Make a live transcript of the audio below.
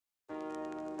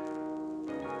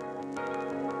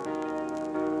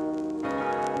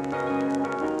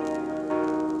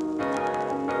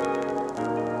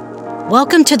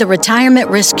Welcome to the Retirement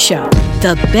Risk Show,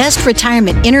 the best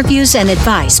retirement interviews and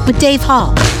advice with Dave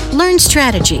Hall. Learn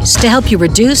strategies to help you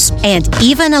reduce and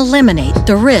even eliminate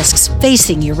the risks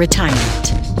facing your retirement.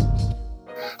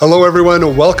 Hello,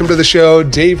 everyone. Welcome to the show.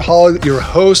 Dave Hall, your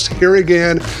host here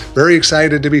again. Very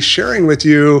excited to be sharing with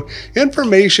you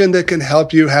information that can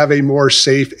help you have a more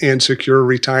safe and secure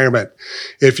retirement.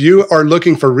 If you are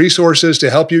looking for resources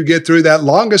to help you get through that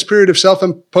longest period of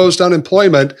self-imposed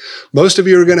unemployment most of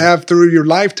you are going to have through your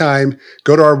lifetime,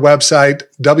 go to our website,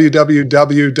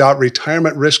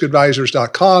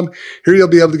 www.retirementriskadvisors.com. Here you'll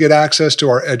be able to get access to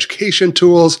our education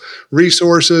tools,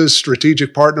 resources,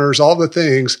 strategic partners, all the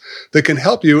things that can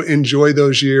help you enjoy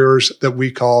those years that we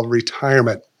call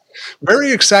retirement.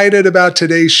 Very excited about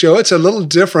today's show. It's a little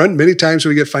different. Many times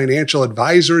we get financial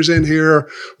advisors in here.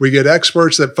 We get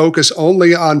experts that focus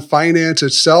only on finance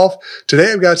itself.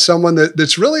 Today, I've got someone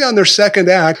that's really on their second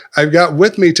act. I've got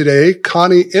with me today,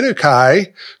 Connie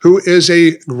Inukai, who is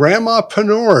a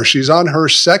grandmapreneur. She's on her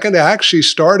second act. She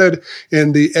started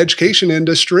in the education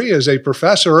industry as a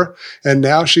professor, and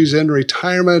now she's in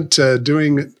retirement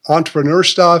doing entrepreneur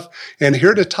stuff, and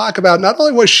here to talk about not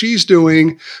only what she's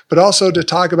doing, but also to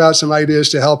talk about some ideas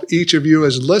to help each of you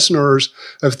as listeners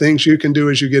of things you can do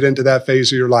as you get into that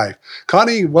phase of your life.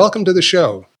 Connie, welcome to the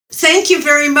show. Thank you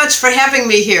very much for having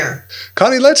me here.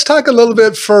 Connie, let's talk a little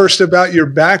bit first about your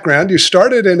background. You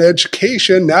started in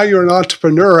education, now you're an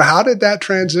entrepreneur. How did that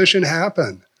transition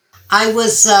happen? I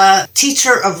was a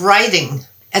teacher of writing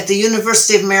at the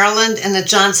University of Maryland and at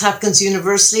Johns Hopkins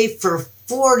University for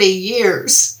 40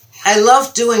 years. I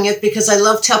loved doing it because I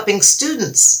loved helping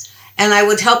students, and I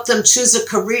would help them choose a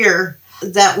career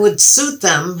that would suit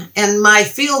them. And my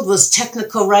field was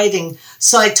technical writing,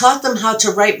 so I taught them how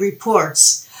to write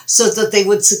reports so that they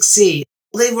would succeed.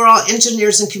 They were all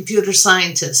engineers and computer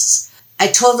scientists. I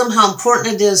told them how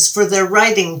important it is for their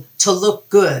writing to look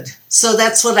good. So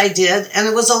that's what I did, and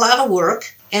it was a lot of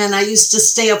work. And I used to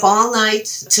stay up all night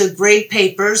to grade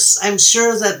papers. I'm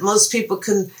sure that most people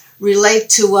can relate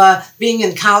to being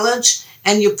in college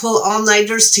and you pull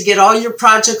all-nighters to get all your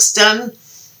projects done.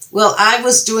 Well, I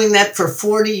was doing that for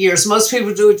 40 years. Most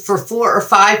people do it for 4 or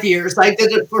 5 years. I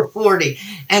did it for 40.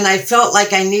 And I felt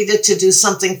like I needed to do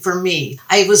something for me.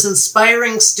 I was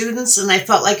inspiring students, and I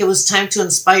felt like it was time to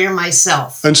inspire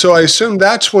myself. And so I assume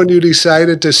that's when you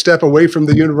decided to step away from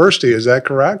the university. Is that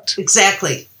correct?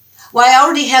 Exactly. Well, I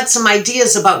already had some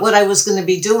ideas about what I was going to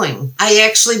be doing. I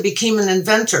actually became an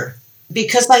inventor.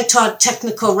 Because I taught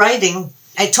technical writing,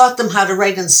 I taught them how to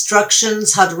write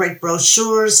instructions, how to write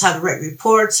brochures, how to write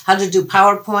reports, how to do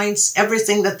PowerPoints,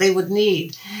 everything that they would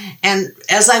need. And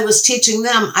as I was teaching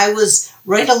them, I was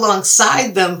right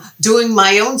alongside them doing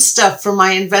my own stuff for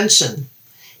my invention.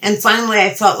 And finally, I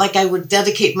felt like I would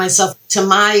dedicate myself to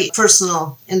my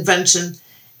personal invention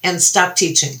and stop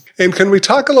teaching. And can we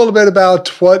talk a little bit about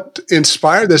what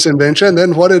inspired this invention and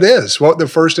then what it is, what the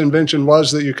first invention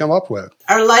was that you come up with?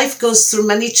 Our life goes through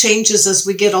many changes as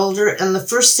we get older, and the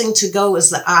first thing to go is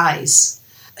the eyes.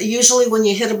 Usually when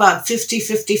you hit about 50,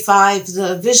 55,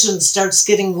 the vision starts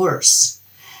getting worse.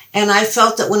 And I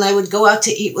felt that when I would go out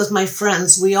to eat with my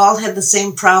friends, we all had the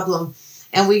same problem.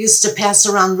 And we used to pass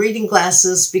around reading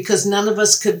glasses because none of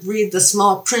us could read the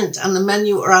small print on the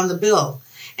menu or on the bill.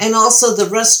 And also the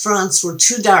restaurants were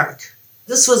too dark.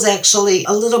 This was actually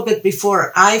a little bit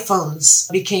before iPhones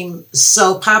became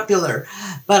so popular.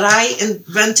 But I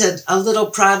invented a little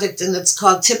product, and it's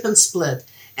called Tip and Split.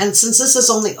 And since this is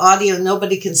only audio,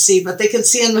 nobody can see, but they can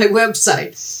see on my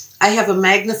website. I have a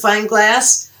magnifying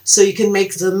glass, so you can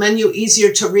make the menu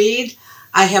easier to read.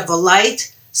 I have a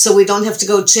light, so we don't have to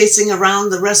go chasing around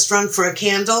the restaurant for a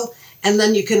candle. And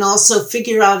then you can also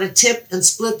figure out a tip and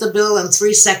split the bill in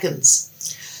 3 seconds.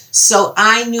 So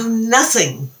I knew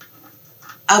nothing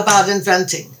about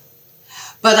inventing,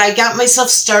 but I got myself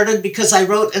started because I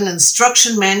wrote an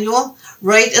instruction manual.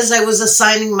 Right as I was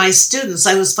assigning my students,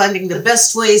 I was finding the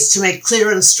best ways to make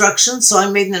clear instructions, so I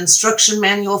made an instruction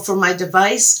manual for my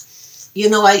device. You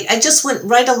know, I just went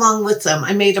right along with them.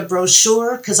 I made a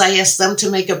brochure because I asked them to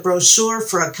make a brochure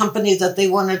for a company that they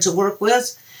wanted to work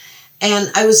with, and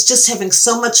I was just having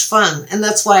so much fun, and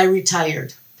that's why I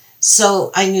retired.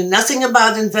 So I knew nothing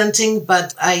about inventing,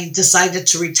 but I decided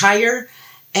to retire,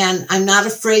 and I'm not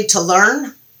afraid to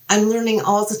learn. I'm learning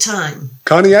all the time.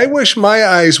 Connie, I wish my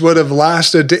eyes would have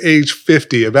lasted to age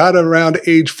 50. About around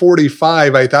age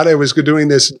 45, I thought I was doing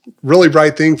this really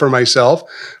bright thing for myself.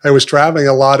 I was traveling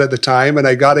a lot at the time, and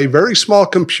I got a very small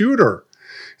computer.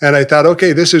 And I thought,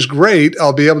 okay, this is great.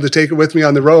 I'll be able to take it with me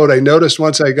on the road. I noticed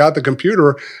once I got the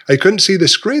computer, I couldn't see the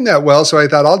screen that well. So I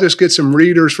thought I'll just get some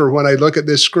readers for when I look at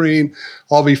this screen.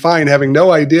 I'll be fine, having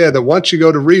no idea that once you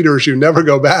go to readers, you never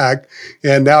go back.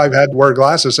 And now I've had to wear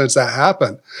glasses since that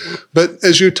happened. But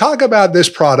as you talk about this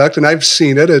product, and I've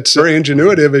seen it, it's very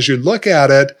ingenuitive as you look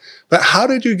at it. But how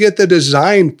did you get the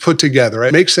design put together?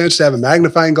 It makes sense to have a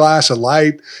magnifying glass, a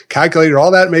light, calculator,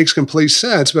 all that makes complete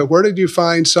sense. But where did you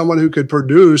find someone who could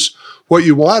produce what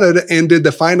you wanted, and did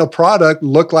the final product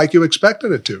look like you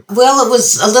expected it to? Well, it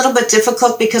was a little bit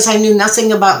difficult because I knew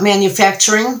nothing about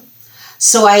manufacturing.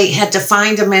 So I had to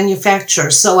find a manufacturer.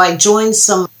 So I joined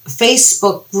some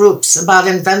Facebook groups about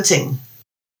inventing.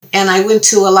 And I went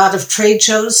to a lot of trade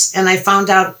shows, and I found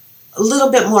out a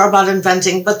little bit more about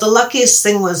inventing. But the luckiest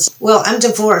thing was, well, I'm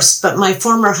divorced, but my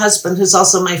former husband, who's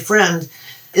also my friend,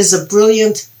 is a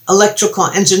brilliant electrical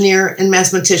engineer and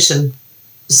mathematician.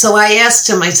 So I asked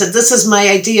him, I said, this is my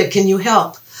idea, can you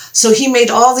help? So he made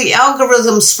all the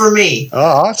algorithms for me. Oh,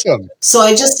 awesome. So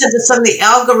I just had to send the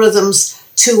algorithms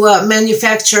to a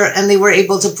manufacturer, and they were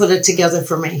able to put it together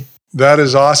for me. That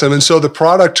is awesome. And so the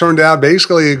product turned out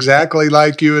basically exactly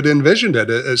like you had envisioned it,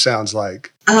 it sounds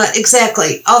like.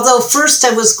 Exactly. Although first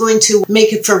I was going to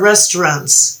make it for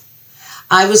restaurants.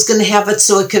 I was going to have it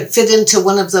so it could fit into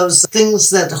one of those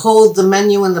things that hold the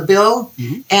menu and the bill.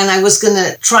 Mm-hmm. And I was going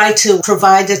to try to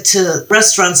provide it to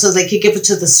restaurants so they could give it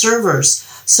to the servers.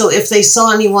 So if they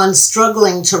saw anyone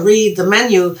struggling to read the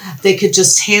menu, they could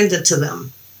just hand it to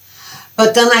them.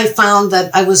 But then I found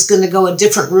that I was going to go a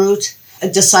different route. I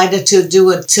decided to do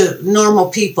it to normal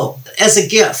people as a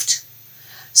gift.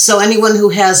 So anyone who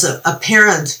has a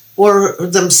parent or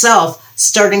themselves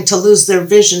starting to lose their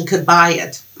vision could buy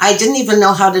it. I didn't even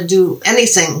know how to do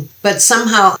anything, but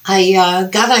somehow I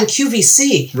got on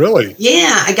QVC. Really?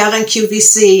 Yeah, I got on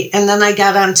QVC, and then I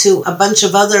got onto a bunch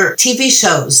of other TV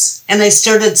shows, and I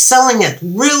started selling it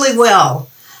really well.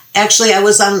 Actually, I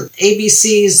was on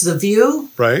ABC's The View.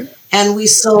 Right. And we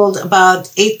sold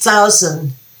about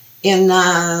 8,000 in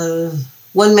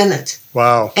 1 minute.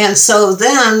 Wow. And so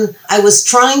then I was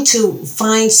trying to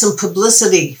find some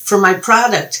publicity for my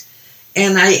product.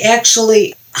 And I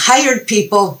actually hired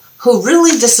people who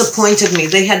really disappointed me.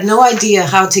 They had no idea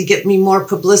how to get me more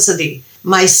publicity.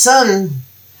 My son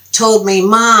told me,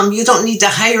 Mom, you don't need to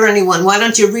hire anyone. Why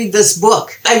don't you read this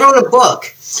book? I wrote a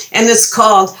book, and it's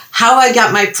called How I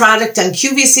Got My Product on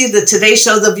QVC, The Today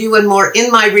Show, The View, and More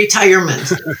in My Retirement.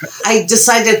 I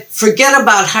decided, forget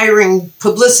about hiring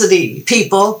publicity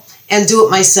people and do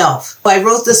it myself. I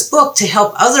wrote this book to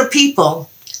help other people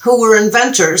who were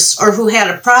inventors or who had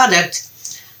a product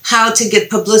how to get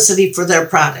publicity for their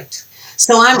product.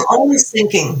 So I'm always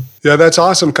thinking. Yeah, that's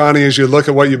awesome, Connie, as you look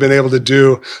at what you've been able to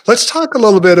do. Let's talk a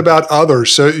little bit about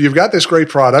others. So you've got this great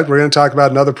product. We're going to talk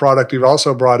about another product you've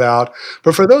also brought out.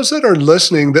 But for those that are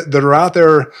listening, that are out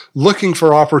there looking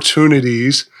for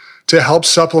opportunities to help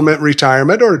supplement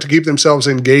retirement or to keep themselves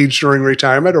engaged during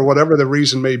retirement or whatever the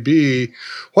reason may be,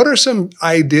 what are some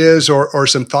ideas or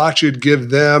some thoughts you'd give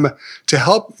them to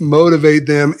help motivate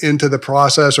them into the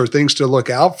process, or things to look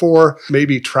out for,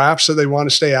 maybe traps that they want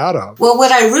to stay out of? Well,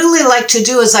 what I really like to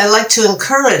do is I like to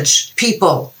encourage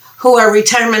people who are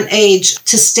retirement age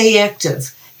to stay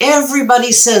active.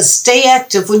 Everybody says stay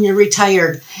active when you're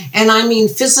retired. And I mean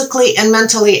physically and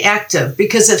mentally active,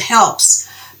 because it helps.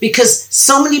 Because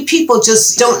so many people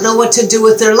just don't know what to do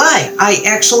with their life. I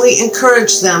actually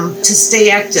encourage them to stay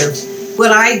active.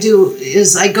 What I do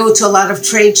is I go to a lot of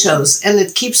trade shows, and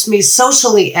it keeps me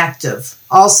socially active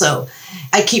also.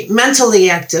 I keep mentally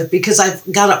active because I've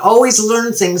got to always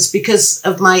learn things because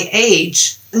of my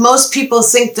age. Most people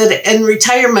think that in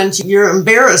retirement you're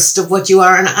embarrassed of what you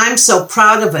are, and I'm so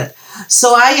proud of it.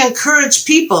 So I encourage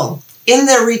people in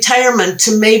their retirement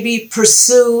to maybe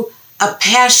pursue a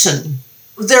passion.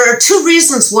 There are two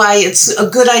reasons why it's a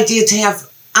good idea to have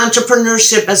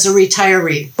entrepreneurship as a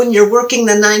retiree. When you're working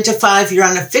the 9 to 5, you're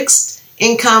on a fixed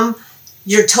income.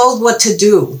 You're told what to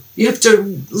do. You have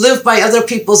to live by other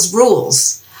people's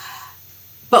rules.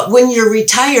 But when you're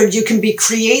retired, you can be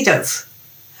creative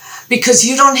because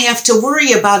you don't have to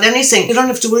worry about anything. You don't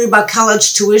have to worry about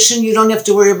college tuition. You don't have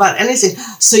to worry about anything.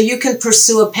 So you can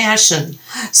pursue a passion.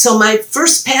 So my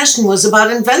first passion was about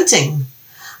inventing.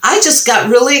 I just got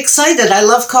really excited. I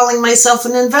love calling myself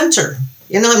an inventor.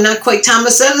 You know, I'm not quite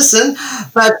Thomas Edison,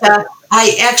 but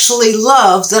I actually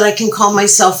love that I can call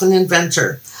myself an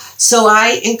inventor. So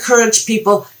I encourage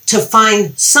people to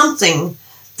find something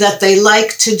that they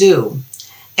like to do.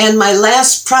 And my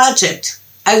last project,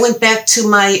 I went back to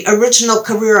my original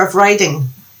career of writing.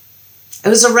 I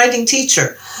was a writing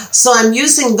teacher. So I'm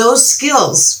using those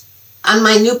skills on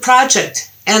my new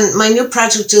project. And my new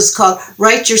project is called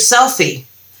Write Your Selfie.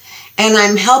 And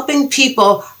I'm helping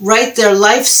people write their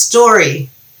life story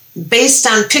based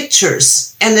on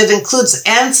pictures. And it includes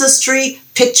ancestry,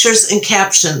 pictures, and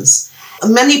captions.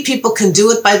 Many people can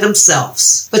do it by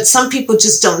themselves, but some people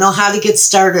just don't know how to get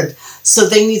started. So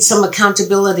they need some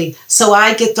accountability. So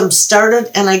I get them started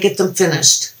and I get them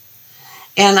finished.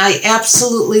 And I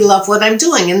absolutely love what I'm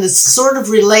doing. And it's sort of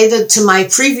related to my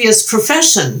previous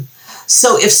profession.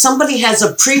 So if somebody has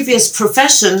a previous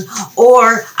profession or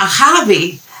a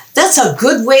hobby, that's a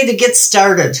good way to get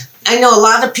started. I know a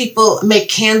lot of people make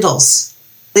candles.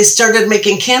 They started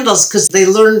making candles because they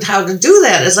learned how to do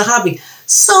that as a hobby.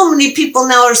 So many people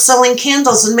now are selling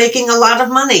candles and making a lot of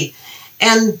money.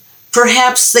 And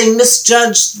perhaps they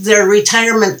misjudged their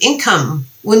retirement income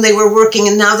when they were working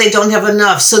and now they don't have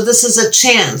enough. So this is a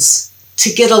chance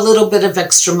to get a little bit of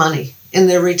extra money in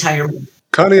their retirement.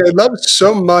 Connie, I love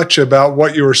so much about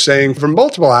what you were saying from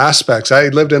multiple aspects. I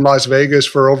lived in Las Vegas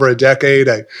for over a decade.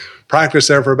 I practiced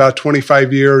there for about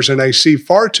 25 years, and I see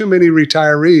far too many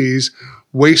retirees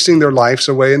wasting their lives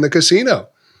away in the casino,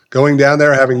 going down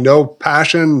there, having no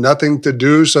passion, nothing to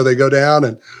do. So they go down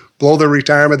and blow their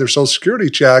retirement, their Social Security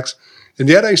checks. And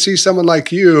yet I see someone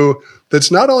like you that's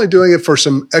not only doing it for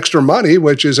some extra money,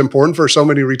 which is important for so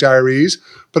many retirees,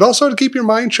 but also to keep your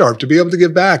mind sharp, to be able to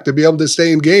give back, to be able to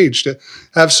stay engaged, to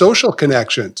have social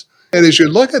connections. And as you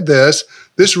look at this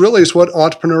really is what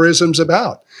entrepreneurism is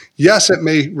about. Yes, it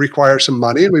may require some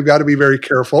money, and we've got to be very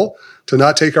careful to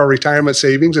not take our retirement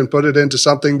savings and put it into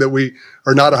something that we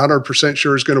are not 100%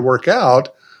 sure is going to work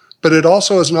out. But it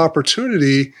also is an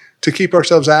opportunity to keep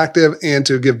ourselves active and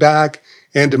to give back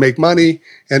and to make money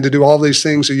and to do all these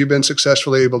things that you've been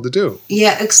successfully able to do.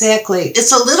 Yeah, exactly.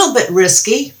 It's a little bit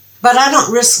risky, but I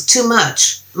don't risk too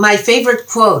much. My favorite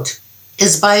quote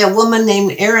is by a woman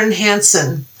named Erin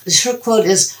Hansen. Her quote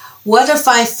is, "What if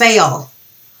I fail?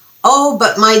 Oh,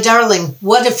 but my darling,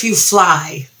 what if you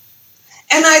fly?"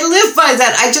 And I live by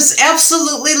that. I just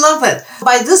absolutely love it.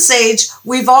 By this age,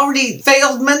 we've already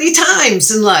failed many times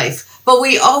in life, but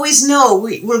we always know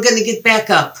we're going to get back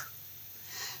up.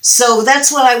 So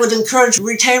that's what I would encourage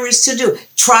retirees to do.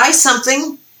 Try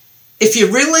something. If you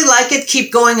really like it,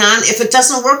 keep going on. If it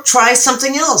doesn't work, try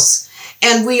something else.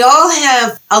 And we all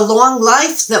have a long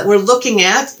life that we're looking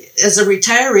at as a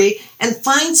retiree, and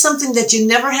find something that you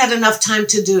never had enough time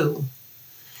to do.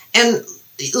 And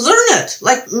learn it.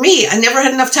 Like me, I never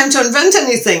had enough time to invent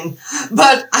anything,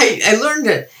 but I learned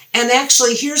it. And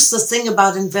actually, here's the thing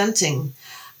about inventing.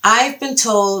 I've been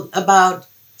told about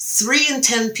 3 in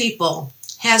 10 people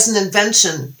has an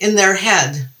invention in their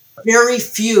head. Very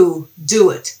few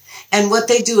do it. And what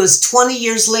they do is 20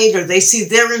 years later, they see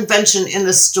their invention in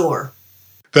the store.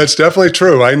 That's definitely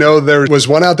true. I know there was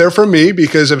one out there for me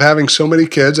because of having so many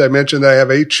kids. I mentioned that I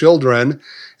have 8 children.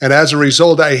 And as a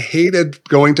result, I hated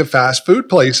going to fast food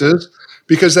places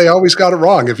because they always got it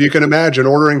wrong. If you can imagine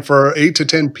ordering for 8 to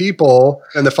 10 people.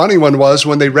 And the funny one was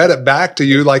when they read it back to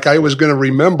you, like I was going to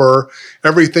remember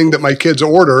everything that my kids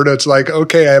ordered. It's like,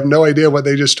 okay, I have no idea what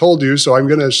they just told you, so I'm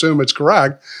going to assume it's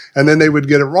correct. And then they would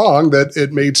get it wrong that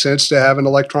it made sense to have an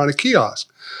electronic kiosk.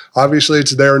 Obviously,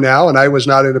 it's there now, and I was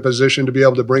not in a position to be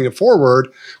able to bring it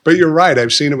forward. But you're right.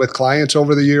 I've seen it with clients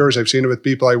over the years. I've seen it with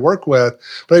people I work with.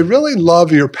 But I really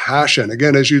love your passion.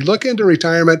 Again, as you look into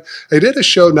retirement, I did a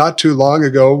show not too long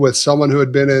ago with someone who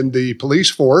had been in the police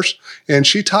force, and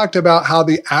she talked about how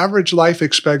the average life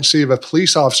expectancy of a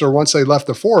police officer once they left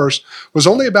the force was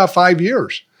only about 5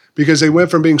 years, because they went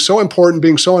from being so important,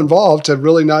 being so involved, to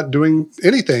really not doing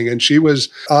anything. And she was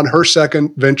on her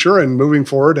second venture and moving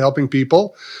forward, helping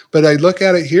people. But I look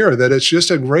at it here that it's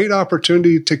just a great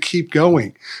opportunity to keep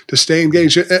going, to stay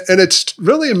engaged. And it's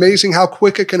really amazing how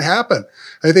quick it can happen.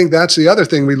 I think that's the other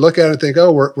thing. We look at it and think,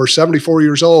 oh, we're 74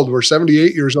 years old, we're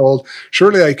 78 years old.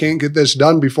 Surely I can't get this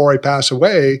done before I pass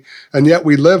away. And yet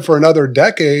we live for another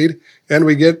decade, and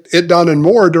we get it done and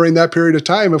more during that period of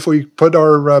time if we put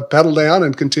our pedal down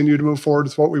and continue to move forward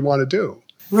with what we want to do.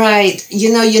 Right.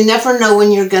 You know, you never know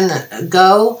when you're going to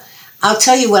go. I'll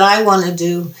tell you what I want to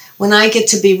do. When I get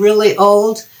to be really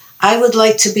old, I would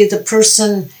like to be the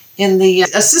person in the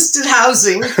assisted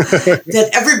housing that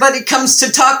everybody comes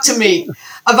to talk to me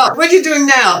about, what are you doing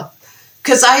now?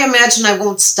 Because I imagine I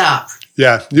won't stop.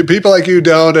 Yeah, people like you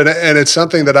don't, and it's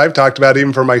something that I've talked about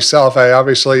even for myself. I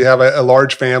obviously have a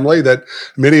large family that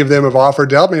many of them have offered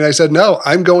to help me, and I said, no,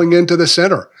 I'm going into the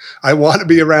center. I want to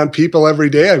be around people every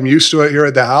day. I'm used to it here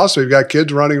at the house. We've got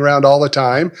kids running around all the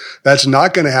time. That's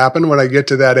not going to happen when I get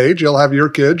to that age. You'll have your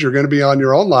kids. You're going to be on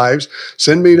your own lives.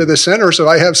 Send me to the center so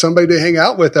I have somebody to hang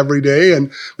out with every day.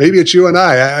 And maybe it's you and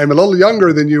I. I'm a little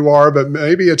younger than you are, but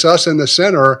maybe it's us in the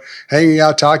center hanging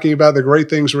out, talking about the great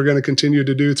things we're going to continue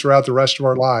to do throughout the rest of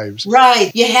our lives.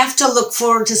 Right. You have to look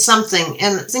forward to something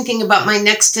and thinking about my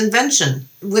next invention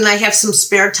when I have some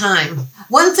spare time.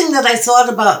 One thing that I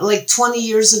thought about like 20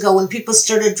 years ago when people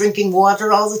started drinking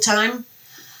water all the time,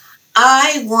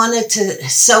 I wanted to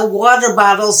sell water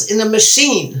bottles in a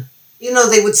machine. You know,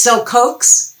 they would sell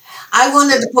Cokes. I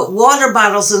wanted to put water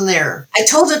bottles in there. I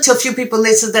told it to a few people and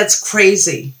they said, that's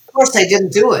crazy. Of course, I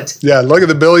didn't do it. Yeah, look at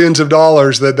the billions of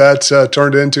dollars that's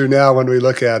turned into now when we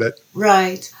look at it.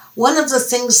 Right. One of the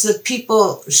things that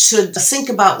people should think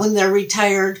about when they're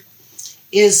retired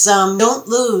is don't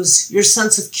lose your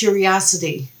sense of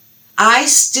curiosity. I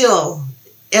still,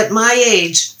 at my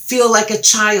age, feel like a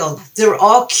child. They're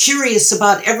all curious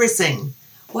about everything.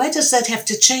 Why does that have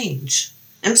to change?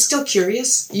 I'm still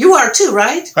curious. You are too,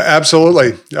 right?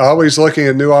 Absolutely. Always looking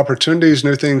at new opportunities,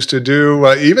 new things to do.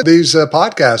 Even these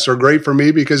podcasts are great for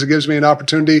me because it gives me an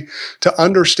opportunity to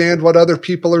understand what other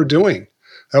people are doing.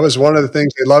 That was one of the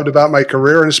things I loved about my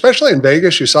career. And especially in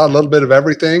Vegas, you saw a little bit of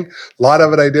everything. A lot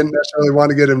of it I didn't necessarily want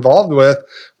to get involved with,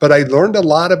 but I learned a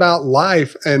lot about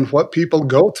life and what people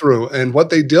go through and what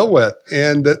they deal with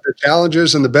and the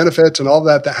challenges and the benefits and all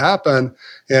that happen.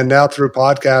 And now through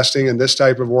podcasting and this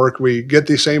type of work, we get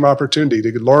the same opportunity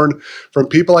to learn from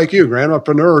people like you,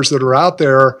 grandmapreneurs that are out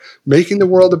there making the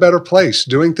world a better place,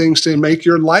 doing things to make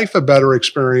your life a better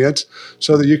experience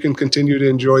so that you can continue to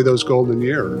enjoy those golden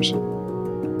years.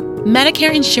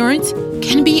 Medicare insurance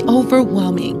can be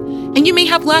overwhelming, and you may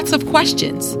have lots of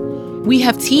questions. We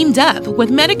have teamed up with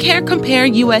Medicare Compare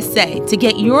USA to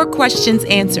get your questions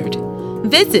answered.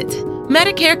 Visit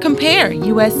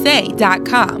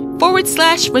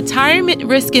MedicareCompareUSA.com/retirement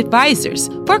risk advisors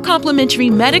for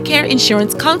complimentary Medicare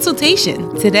insurance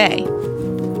consultation today.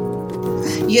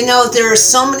 You know, there are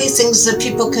so many things that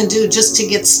people can do just to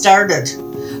get started.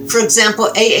 For example,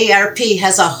 AARP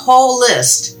has a whole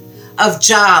list of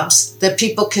jobs that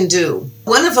people can do.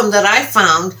 One of them that I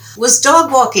found was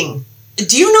dog walking.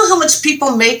 Do you know how much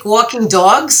people make walking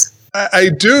dogs? I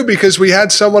do, because we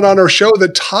had someone on our show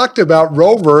that talked about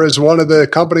Rover as one of the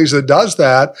companies that does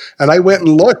that. And I went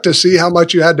and looked to see how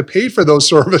much you had to pay for those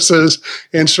services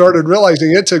and started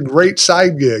realizing it's a great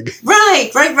side gig.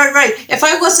 Right. If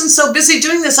I wasn't so busy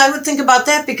doing this, I would think about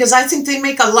that because I think they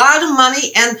make a lot of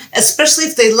money, and especially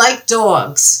if they like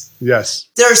dogs. Yes.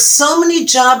 There are so many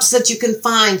jobs that you can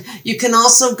find. You can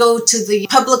also go to the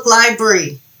public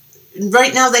library.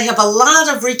 Right now they have a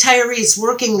lot of retirees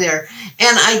working there,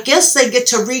 and I guess they get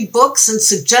to read books and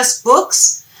suggest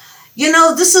books. You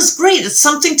know, this is great. It's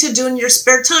something to do in your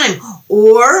spare time.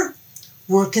 Or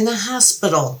work in a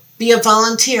hospital. Be a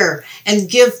volunteer and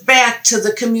give back to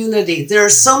the community. There are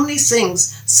so many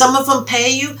things. Some of them pay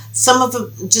you. Some of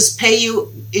them just pay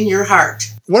you in your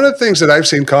heart. One of the things that I've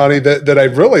seen, Connie, that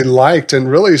I've really liked,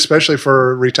 and really especially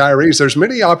for retirees, there's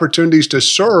many opportunities to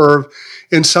serve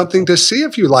in something to see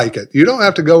if you like it. You don't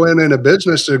have to go in a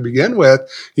business to begin with.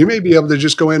 You may be able to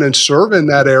just go in and serve in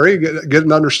that area, get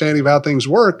an understanding of how things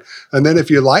work, and then if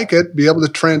you like it, be able to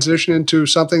transition into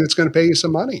something that's going to pay you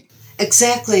some money.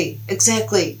 Exactly.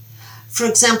 For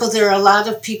example, there are a lot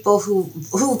of people who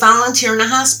volunteer in a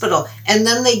hospital, and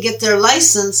then they get their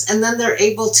license, and then they're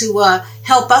able to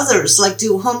help others, like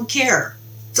do home care.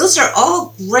 Those are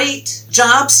all great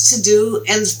jobs to do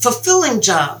and fulfilling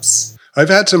jobs. I've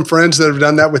had some friends that have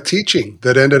done that with teaching,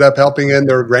 that ended up helping in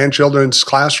their grandchildren's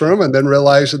classroom and then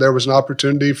realized that there was an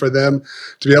opportunity for them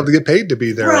to be able to get paid to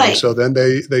be there. Right. And so then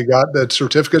they got the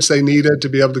certificates they needed to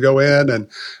be able to go in and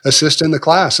assist in the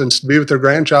class and be with their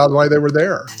grandchild while they were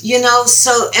there. You know,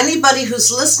 so anybody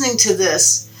who's listening to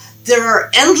this, there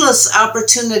are endless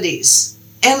opportunities,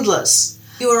 endless.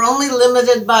 You are only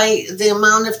limited by the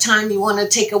amount of time you want to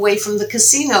take away from the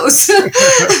casinos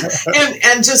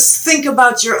and just think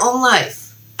about your own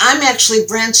life. I'm actually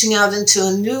branching out into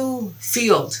a new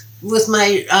field with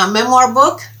my memoir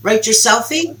book, Write Your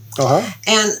Selfie.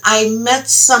 And I met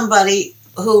somebody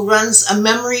who runs a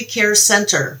memory care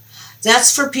center.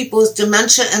 That's for people with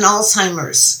dementia and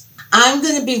Alzheimer's. I'm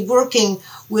going to be working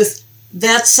with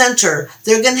that center.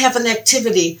 They're going to have an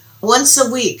activity once a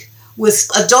week with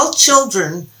adult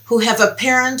children who have a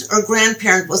parent or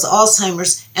grandparent with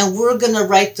Alzheimer's, and we're going to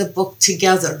write the book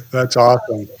together. That's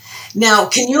awesome. Now,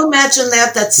 can you imagine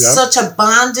that? That's such a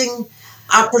bonding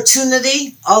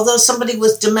opportunity. Although somebody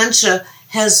with dementia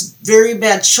has very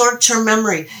bad short-term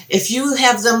memory. If you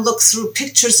have them look through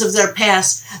pictures of their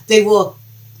past, they will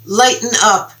lighten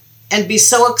up and be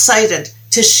so excited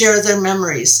to share their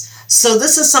memories. So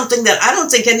this is something that I don't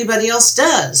think anybody else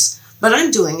does, but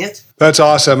I'm doing it. That's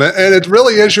awesome. And it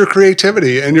really is your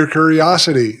creativity and your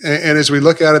curiosity. And as we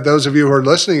look at it, those of you who are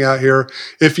listening out here,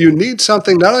 if you need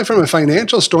something, not only from a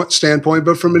financial standpoint,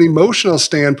 but from an emotional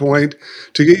standpoint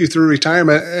to get you through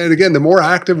retirement, and again, the more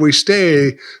active we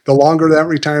stay, the longer that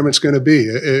retirement's going to be.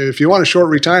 If you want a short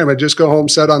retirement, just go home,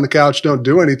 sit on the couch, don't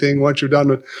do anything once you're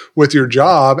done with your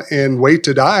job and wait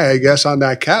to die, I guess, on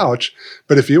that couch.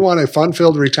 But if you want a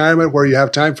fun-filled retirement where you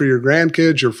have time for your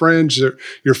grandkids, your friends,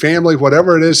 your family,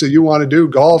 whatever it is that you want to do,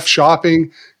 golf, shopping,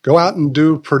 go out and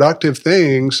do productive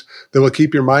things that will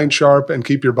keep your mind sharp and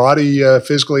keep your body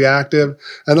physically active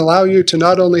and allow you to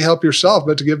not only help yourself,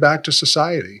 but to give back to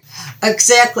society.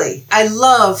 Exactly. I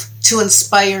love to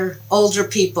inspire older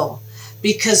people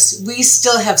because we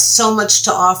still have so much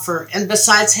to offer. And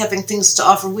besides having things to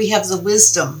offer, we have the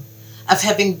wisdom of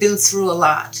having been through a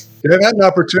lot. I've had an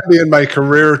opportunity in my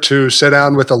career to sit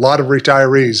down with a lot of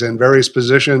retirees in various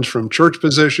positions, from church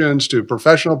positions to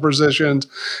professional positions.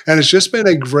 And it's just been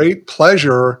a great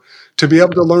pleasure to be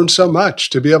able to learn so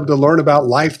much, to be able to learn about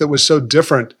life that was so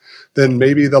different than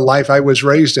maybe the life I was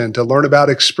raised in, to learn about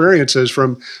experiences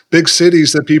from big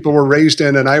cities that people were raised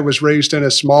in and I was raised in a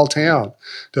small town,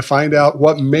 to find out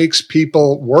what makes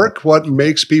people work, what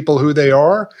makes people who they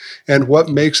are, and what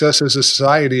makes us as a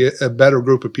society a better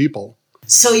group of people.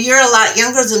 So you're a lot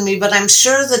younger than me, but I'm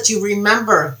sure that you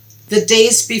remember the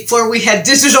days before we had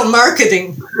digital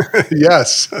marketing.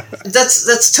 Yes.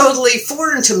 That's totally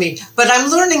foreign to me, but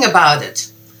I'm learning about it.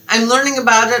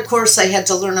 Of course, I had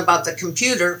to learn about the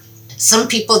computer. Some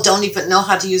people don't even know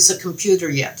how to use a computer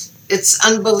yet. It's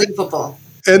unbelievable.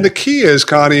 And the key is,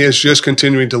 Connie, is just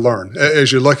continuing to learn.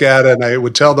 As you look at it, and I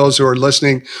would tell those who are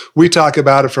listening, we talk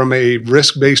about it from a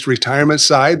risk-based retirement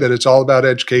side, that it's all about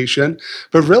education.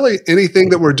 But really, anything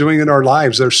that we're doing in our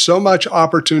lives, there's so much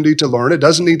opportunity to learn. It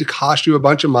doesn't need to cost you a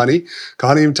bunch of money.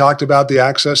 Connie even talked about the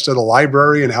access to the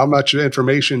library and how much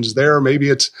information is there.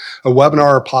 Maybe it's a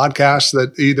webinar or podcast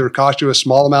that either cost you a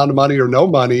small amount of money or no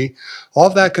money. All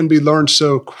of that can be learned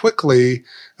so quickly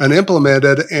and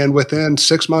implemented, and within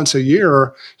 6 months, a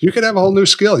year, you could have a whole new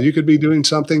skill. You could be doing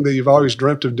something that you've always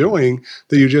dreamt of doing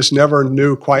that you just never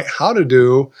knew quite how to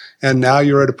do, and now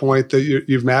you're at a point that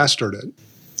you've mastered it.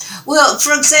 Well,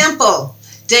 for example,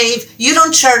 Dave, you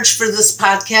don't charge for this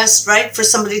podcast, right? For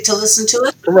somebody to listen to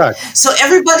it? Correct. So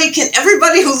everybody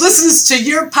who listens to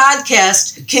your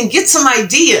podcast can get some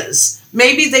ideas.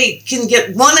 Maybe they can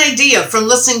get one idea from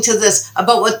listening to this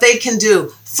about what they can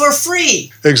do for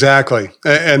free. Exactly.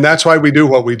 And that's why we do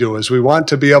what we do, is we want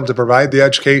to be able to provide the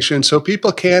education so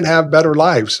people can have better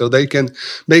lives, so they can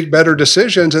make better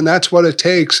decisions. And that's what it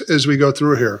takes as we go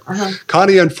through here.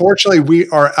 Connie, unfortunately, we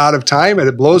are out of time, and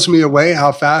it blows me away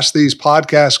how fast these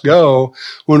podcasts go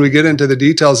when we get into the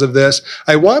details of this.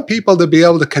 I want people to be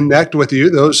able to connect with you,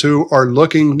 those who are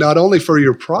looking not only for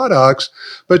your products,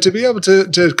 but to be able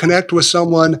to connect with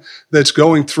someone that's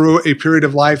going through a period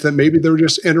of life that maybe they're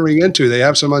just entering into. They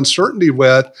have some uncertainty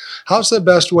with. How's the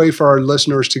best way for our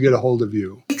listeners to get a hold of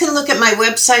you? You can look at my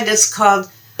website. It's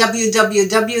called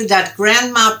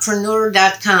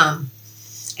www.grandmapreneur.com.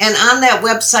 And on that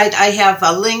website, I have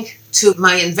a link to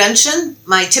my invention,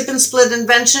 my tip and split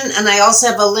invention, and I also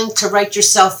have a link to Write Your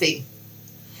Selfie.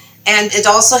 And it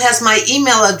also has my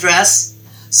email address,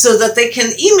 so that they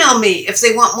can email me if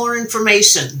they want more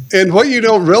information. And what you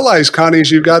don't realize, Connie,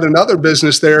 is you've got another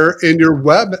business there in your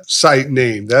website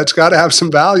name. That's got to have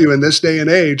some value in this day and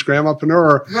age.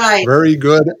 Grandmapreneur, right? Very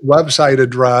good website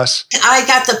address. I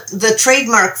got the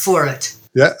trademark for it.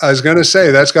 Yeah, I was going to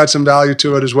say that's got some value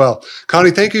to it as well.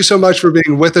 Connie, thank you so much for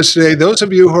being with us today. Those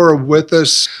of you who are with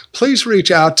us, please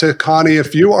reach out to Connie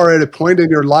if you are at a point in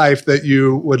your life that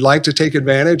you would like to take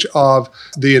advantage of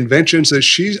the inventions that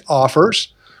she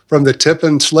offers, from the tip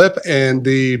and slip and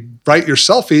the Write Your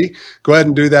Selfie. Go ahead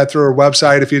and do that through her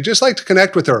website. If you'd just like to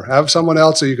connect with her, have someone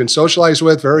else that you can socialize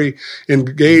with, very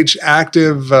engaged,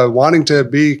 active, wanting to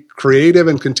be creative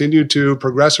and continue to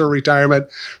progress her retirement,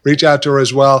 reach out to her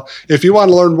as well. If you want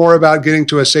to learn more about getting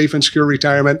to a safe and secure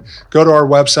retirement, go to our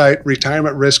website,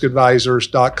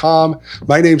 retirementriskadvisors.com.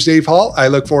 My name's Dave Hall. I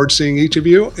look forward to seeing each of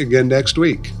you again next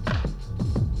week.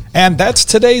 And that's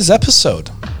today's episode.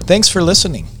 Thanks for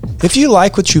listening. If you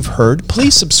like what you've heard,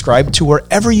 please subscribe to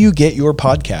wherever you get your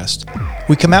podcast.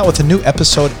 We come out with a new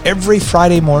episode every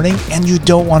Friday morning, and you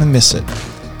don't want to miss it.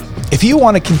 If you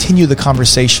want to continue the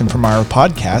conversation from our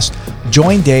podcast,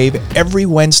 join Dave every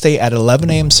Wednesday at 11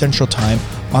 a.m. Central Time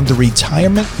on the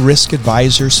Retirement Risk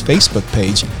Advisors Facebook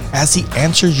page as he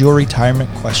answers your retirement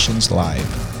questions live.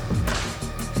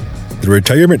 The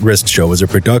Retirement Risk Show is a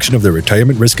production of the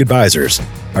Retirement Risk Advisors.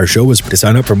 Our show is to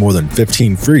sign up for more than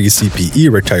 15 free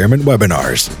CPE retirement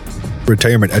webinars.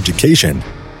 Retirement education,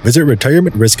 visit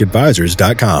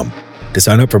retirementriskadvisors.com to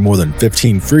sign up for more than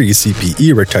 15 free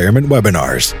CPE retirement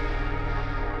webinars.